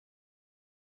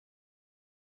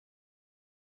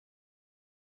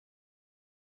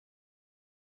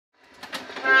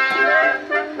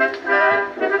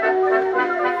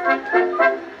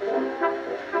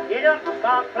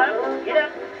Flop, get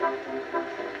up.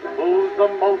 Who's the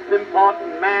most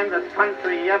important man this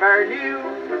country ever knew?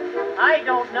 I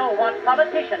don't know what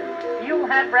politician you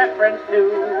have reference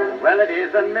to. Well, it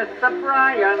isn't Mr.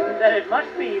 Bryan. Then it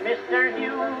must be Mr.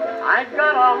 Hugh. I've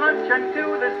got a hunch, and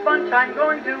to this bunch I'm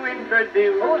going to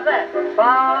introduce. Who's that?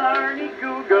 Barney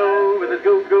Google with his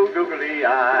googly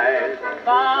eyes.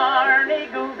 Barney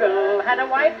Google had a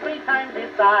wife 3 times his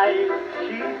size.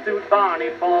 She sued Barney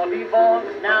for divorce.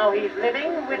 Now he's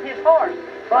living with his horse.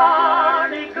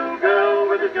 Barney Google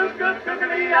with his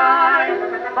googly eyes.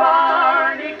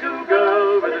 Barney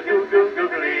Google with his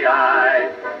googly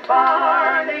eyes.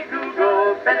 Barney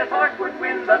Google bet his horse would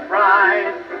win the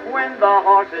prize. When the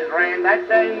horses ran that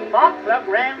day, Flop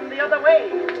ran the other way.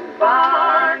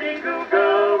 Barney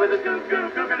Google with his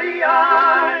googly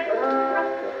eyes.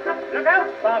 Look out,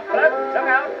 Flop, look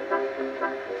out.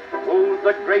 Who's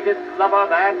the greatest lover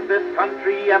that this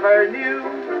country ever knew?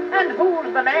 And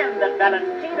who's the man that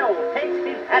Valentino takes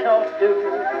his hat off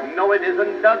to? No, it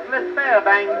isn't Douglas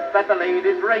Fairbanks that the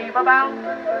ladies rave about.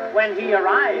 When he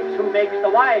arrives, who makes the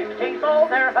wives chase all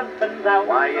their husbands out?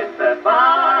 Why, it's the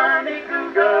Barney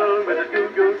Google with his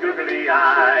googly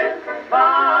eyes.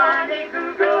 Barney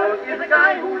Google is a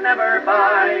guy who never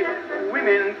buys.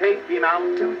 Women take him out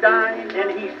to dine,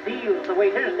 Then he steals the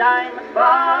waiter's dime.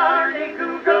 Barney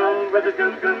Google with his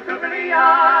googly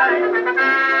eyes.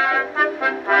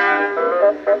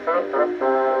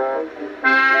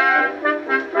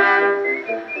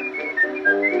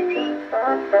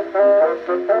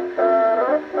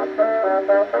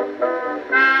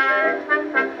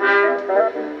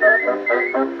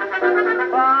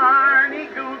 Barney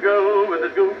Google with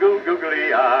his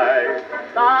googly eyes.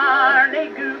 Barney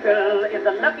Google is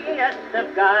the luckiest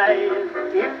of guys.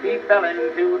 If he fell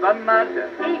into the mud,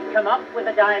 He'd come up with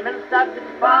a diamond stud.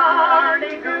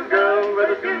 Barney Google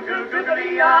with his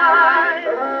googly eyes.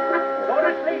 Go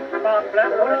to sleep, Bob,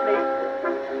 go to sleep.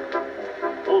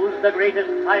 Who's the greatest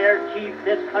fire chief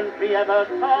this country ever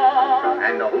saw?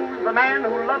 And who's the man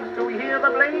who loves to hear the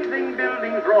blazing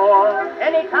buildings roar?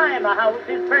 Anytime a house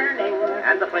is burning,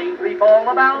 And the flames leap all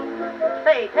about.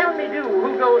 say, tell me do,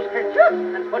 who goes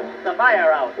kerchoo and puts the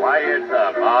fire out? Why, it's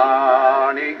a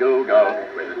Barney Google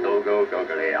with his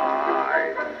googly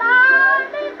eyes.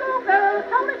 Barney Google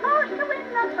told his horse to win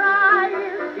the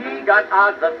prize. He got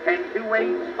odds of 10 to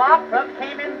 8. Flop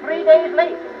came in 3 days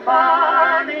late.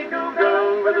 Barney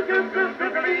Google with his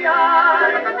googly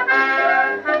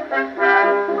eyes.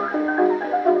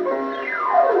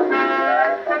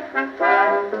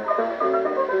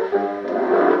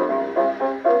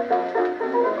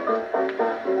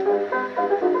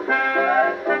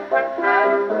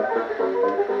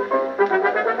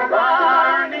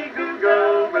 Barney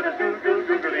Google with his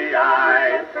googly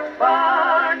eyes.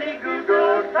 Barney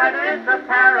Google tried to enter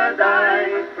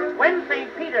paradise. When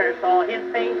St. Peter saw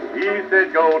his face, He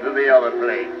said, go to the other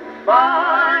place.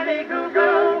 Barney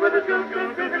Google with his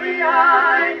googly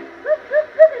eyes.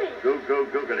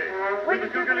 googly, Googly with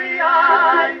his googly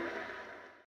eyes.